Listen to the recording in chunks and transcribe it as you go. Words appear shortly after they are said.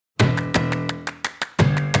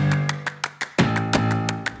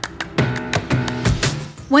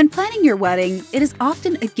When planning your wedding, it is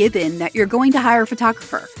often a given that you're going to hire a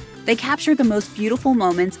photographer. They capture the most beautiful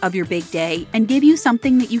moments of your big day and give you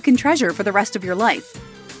something that you can treasure for the rest of your life.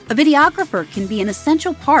 A videographer can be an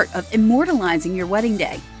essential part of immortalizing your wedding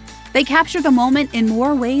day. They capture the moment in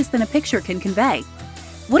more ways than a picture can convey.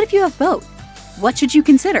 What if you have both? What should you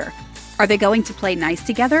consider? Are they going to play nice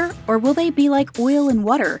together, or will they be like oil and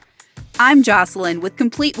water? I'm Jocelyn with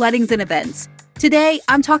Complete Weddings and Events. Today,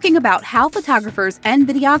 I'm talking about how photographers and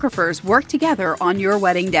videographers work together on your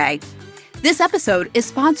wedding day. This episode is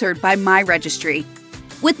sponsored by My Registry.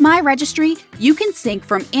 With My Registry, you can sync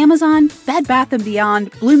from Amazon, Bed Bath & Beyond,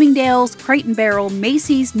 Bloomingdale's, Crate & Barrel,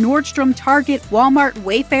 Macy's, Nordstrom, Target, Walmart,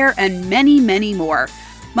 Wayfair, and many, many more.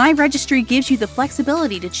 My Registry gives you the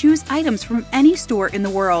flexibility to choose items from any store in the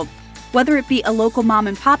world, whether it be a local mom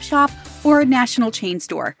and pop shop or a national chain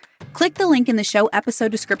store. Click the link in the show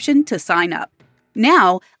episode description to sign up.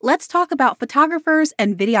 Now, let's talk about photographers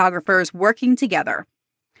and videographers working together.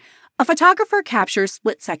 A photographer captures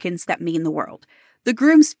split seconds that mean the world. The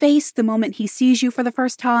groom's face the moment he sees you for the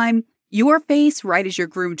first time, your face right as your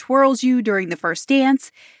groom twirls you during the first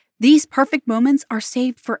dance. These perfect moments are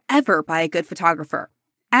saved forever by a good photographer,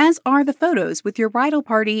 as are the photos with your bridal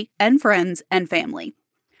party and friends and family.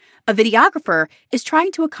 A videographer is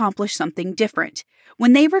trying to accomplish something different.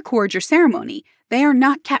 When they record your ceremony, they are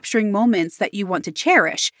not capturing moments that you want to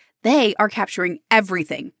cherish. They are capturing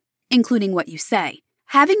everything, including what you say.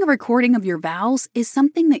 Having a recording of your vows is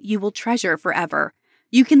something that you will treasure forever.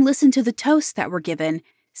 You can listen to the toasts that were given,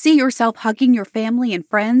 see yourself hugging your family and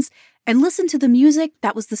friends, and listen to the music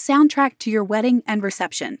that was the soundtrack to your wedding and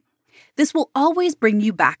reception. This will always bring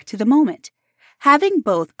you back to the moment. Having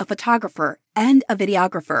both a photographer and a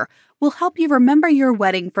videographer will help you remember your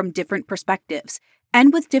wedding from different perspectives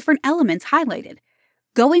and with different elements highlighted.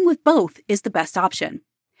 Going with both is the best option.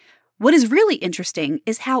 What is really interesting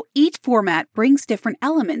is how each format brings different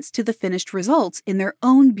elements to the finished results in their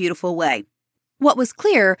own beautiful way. What was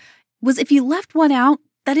clear was if you left one out,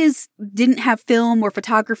 that is, didn't have film or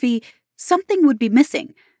photography, something would be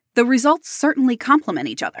missing. The results certainly complement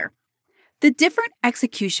each other. The different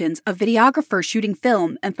executions of videographer shooting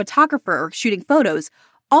film and photographer shooting photos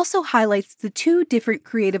also highlights the two different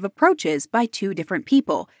creative approaches by two different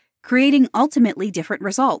people, creating ultimately different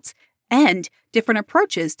results, and different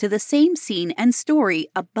approaches to the same scene and story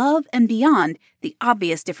above and beyond the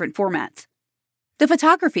obvious different formats. The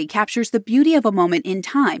photography captures the beauty of a moment in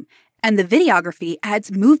time, and the videography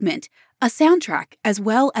adds movement, a soundtrack, as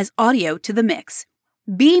well as audio to the mix.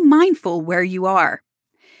 Be mindful where you are.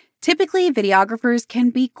 Typically, videographers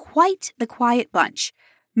can be quite the quiet bunch.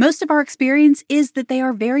 Most of our experience is that they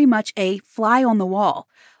are very much a fly on the wall,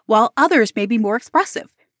 while others may be more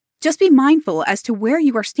expressive. Just be mindful as to where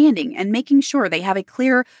you are standing and making sure they have a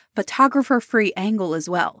clear, photographer-free angle as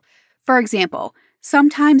well. For example,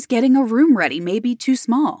 sometimes getting a room ready may be too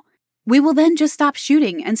small. We will then just stop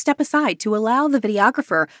shooting and step aside to allow the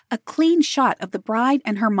videographer a clean shot of the bride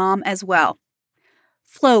and her mom as well.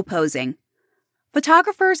 Flow posing.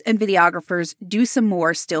 Photographers and videographers do some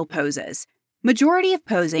more still poses. Majority of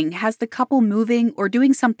posing has the couple moving or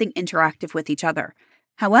doing something interactive with each other.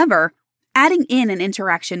 However, adding in an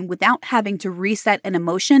interaction without having to reset an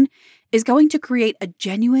emotion is going to create a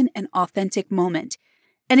genuine and authentic moment.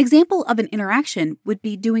 An example of an interaction would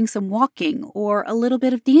be doing some walking or a little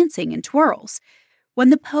bit of dancing and twirls.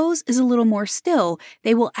 When the pose is a little more still,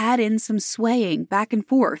 they will add in some swaying back and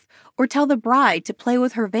forth or tell the bride to play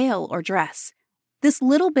with her veil or dress. This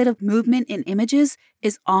little bit of movement in images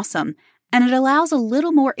is awesome, and it allows a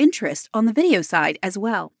little more interest on the video side as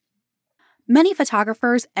well. Many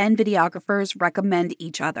photographers and videographers recommend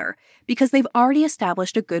each other because they've already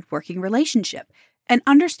established a good working relationship and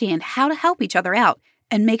understand how to help each other out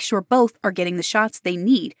and make sure both are getting the shots they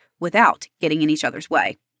need without getting in each other's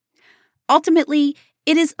way. Ultimately,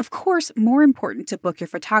 it is, of course, more important to book your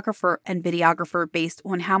photographer and videographer based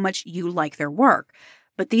on how much you like their work,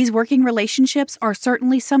 but these working relationships are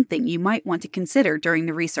certainly something you might want to consider during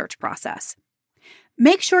the research process.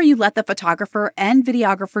 Make sure you let the photographer and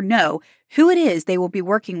videographer know who it is they will be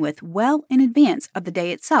working with well in advance of the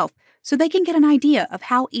day itself so they can get an idea of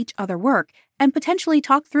how each other work and potentially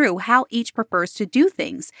talk through how each prefers to do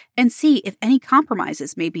things and see if any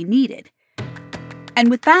compromises may be needed.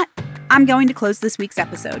 And with that, I'm going to close this week's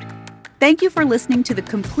episode. Thank you for listening to the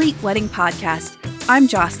Complete Wedding Podcast. I'm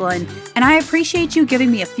Jocelyn, and I appreciate you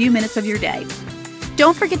giving me a few minutes of your day.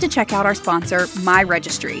 Don't forget to check out our sponsor, My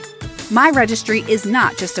Registry. My Registry is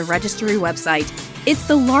not just a registry website. It's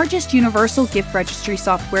the largest universal gift registry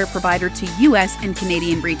software provider to U.S. and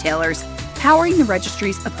Canadian retailers, powering the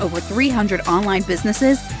registries of over 300 online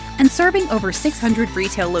businesses and serving over 600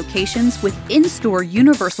 retail locations with in-store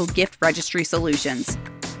universal gift registry solutions.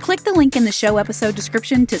 Click the link in the show episode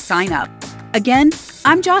description to sign up. Again,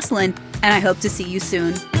 I'm Jocelyn, and I hope to see you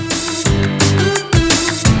soon.